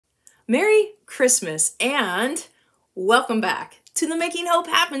Merry Christmas and welcome back to the Making Hope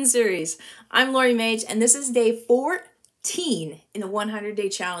Happen series. I'm Lori Mage and this is day 14 in the 100-day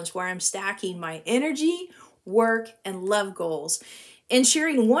challenge where I'm stacking my energy, work, and love goals and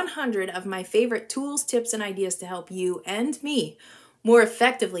sharing 100 of my favorite tools, tips, and ideas to help you and me more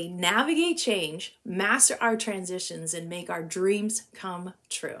effectively navigate change, master our transitions, and make our dreams come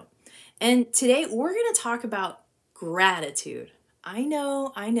true. And today we're going to talk about gratitude. I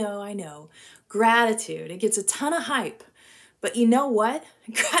know. Gratitude. It gets a ton of hype. But you know what?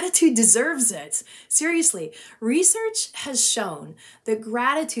 Gratitude deserves it. Seriously, research has shown that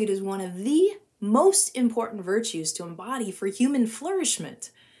gratitude is one of the most important virtues to embody for human flourishment.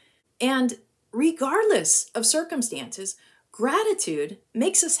 And regardless of circumstances, gratitude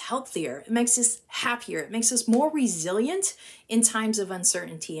makes us healthier, it makes us happier, it makes us more resilient in times of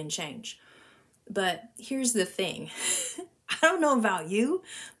uncertainty and change. But here's the thing. I don't know about you,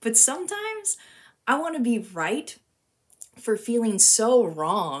 but sometimes I want to be right for feeling so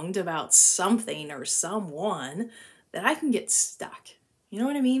wronged about something or someone that I can get stuck. You know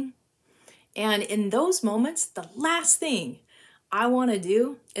what I mean? And in those moments, the last thing I want to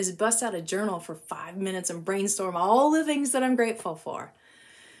do is bust out a journal for 5 minutes and brainstorm all the things that I'm grateful for.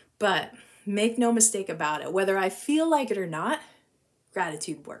 But make no mistake about it, whether I feel like it or not,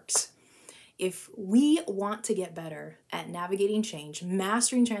 gratitude works. If we want to get better at navigating change,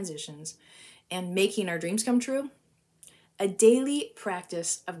 mastering transitions, and making our dreams come true, a daily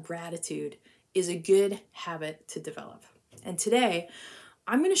practice of gratitude is a good habit to develop. And today,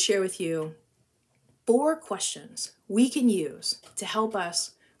 I'm going to share with you 4 questions we can use to help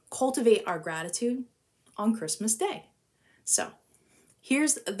us cultivate our gratitude on Christmas Day. So,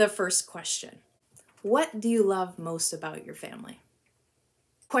 here's the first question. What do you love most about your family?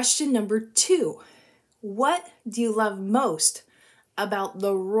 Question number 2, what do you love most about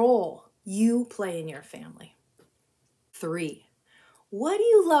the role you play in your family? 3, what do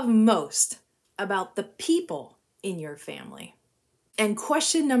you love most about the people in your family? And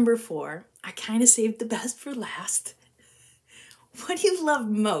question number 4, I kind of saved the best for last. What do you love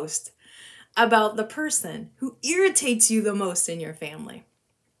most about the person who irritates you the most in your family?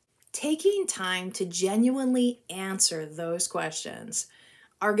 Taking time to genuinely answer those questions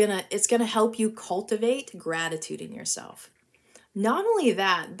it's gonna help you cultivate gratitude in yourself. Not only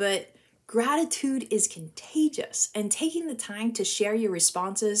that, but gratitude is contagious, and taking the time to share your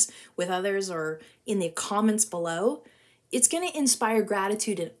responses with others or in the comments below, it's gonna inspire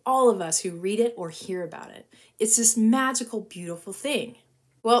gratitude in all of us who read it or hear about it. It's this magical, beautiful thing.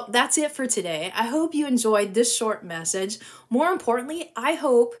 Well, that's it for today. I hope you enjoyed this short message. More importantly, I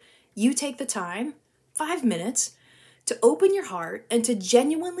hope you take the time, 5 minutes, to open your heart and to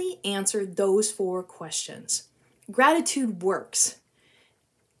genuinely answer those 4 questions. Gratitude works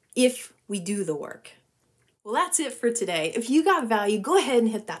if we do the work. Well, that's it for today. If you got value, go ahead and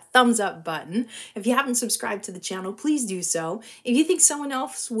hit that thumbs up button. If you haven't subscribed to the channel, please do so. If you think someone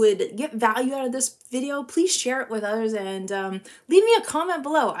else would get value out of this video, please share it with others and leave me a comment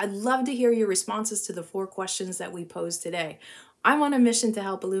below. I'd love to hear your responses to the 4 questions that we posed today. I'm on a mission to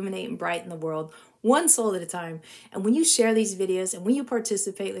help illuminate and brighten the world, one soul at a time. And when you share these videos and when you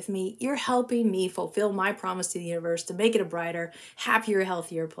participate with me, you're helping me fulfill my promise to the universe to make it a brighter, happier,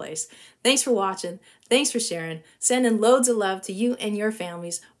 healthier place. Thanks for watching. Thanks for sharing. Sending loads of love to you and your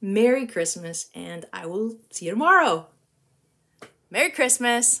families. Merry Christmas, and I will see you tomorrow. Merry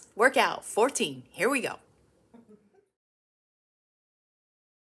Christmas. Workout 14. Here we go.